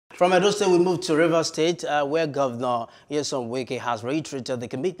From Edo State, we move to Rivers State, where Governor Nyesom Wike has reiterated the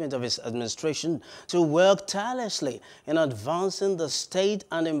commitment of his administration to work tirelessly in advancing the state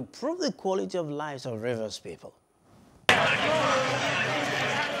and improve the quality of lives of Rivers people.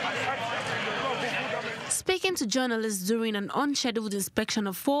 Speaking to journalists during an unscheduled inspection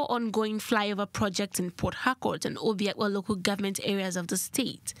of 4 ongoing flyover projects in Port Harcourt and Obiakwa local government areas of the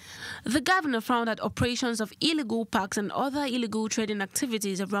state, the governor found that operations of illegal parks and other illegal trading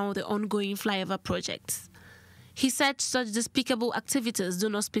activities around the ongoing flyover projects. He said such despicable activities do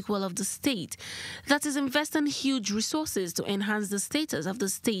not speak well of the state, that is investing huge resources to enhance the status of the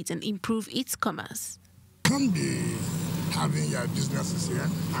state and improve its commerce. Can't be having your businesses here,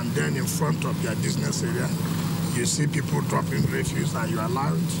 and then in front of your business area, you see people dropping refuse and you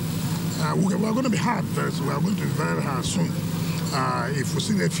allow it. We're going to be hard, we are going to be very hard soon. If we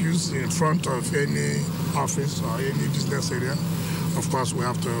see refuse in front of any office or any business area, of course we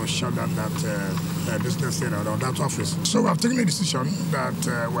have to shut down that business area or that office. So we have taken a decision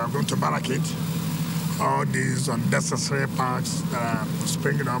that we are going to barricade all these unnecessary parks that are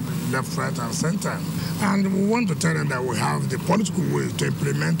springing up left, right, and center. And we want to tell them that we have the political will to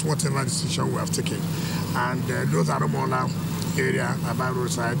implement whatever decision we have taken. And those Aramola area, about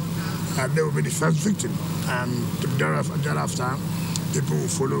roadside, they will be the first victim. And thereafter, people will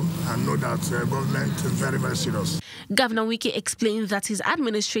follow and know that the government is very, very serious. Governor Wike explained that his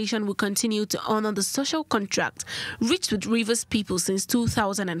administration will continue to honor the social contract reached with Rivers people since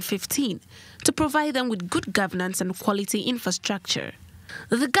 2015 to provide them with good governance and quality infrastructure.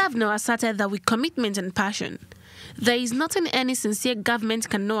 The governor asserted that with commitment and passion, there is nothing any sincere government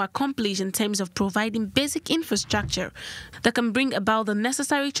cannot accomplish in terms of providing basic infrastructure that can bring about the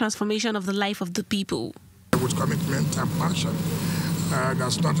necessary transformation of the life of the people. With commitment and passion,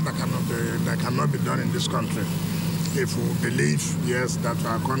 there's nothing that cannot be done in this country. If we believe, yes, that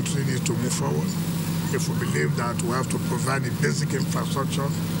our country needs to move forward, if we believe that we have to provide the basic infrastructure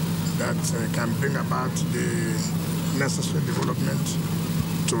that can bring about the necessary development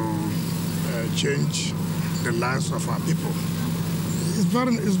to change the lives of our people, it's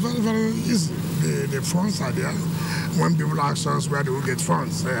very easy. The funds are there. When people ask us where do we get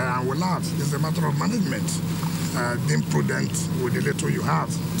funds, and we laugh. It's a matter of management, being prudent with the little you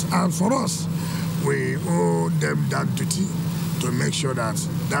have. And for us, we owe them that duty to make sure that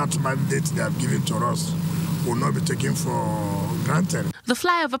that mandate they have given to us will not be taken for granted. The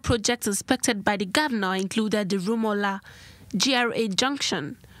flyover projects inspected by the governor included the Rumola, GRA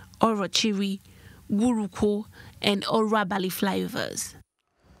Junction, Orochiri, Wuruko, and Orabali flyovers.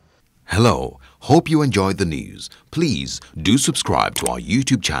 Hello, hope you enjoyed the news. Please do subscribe to our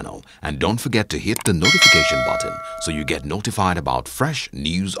YouTube channel and don't forget to hit the notification button so you get notified about fresh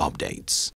news updates.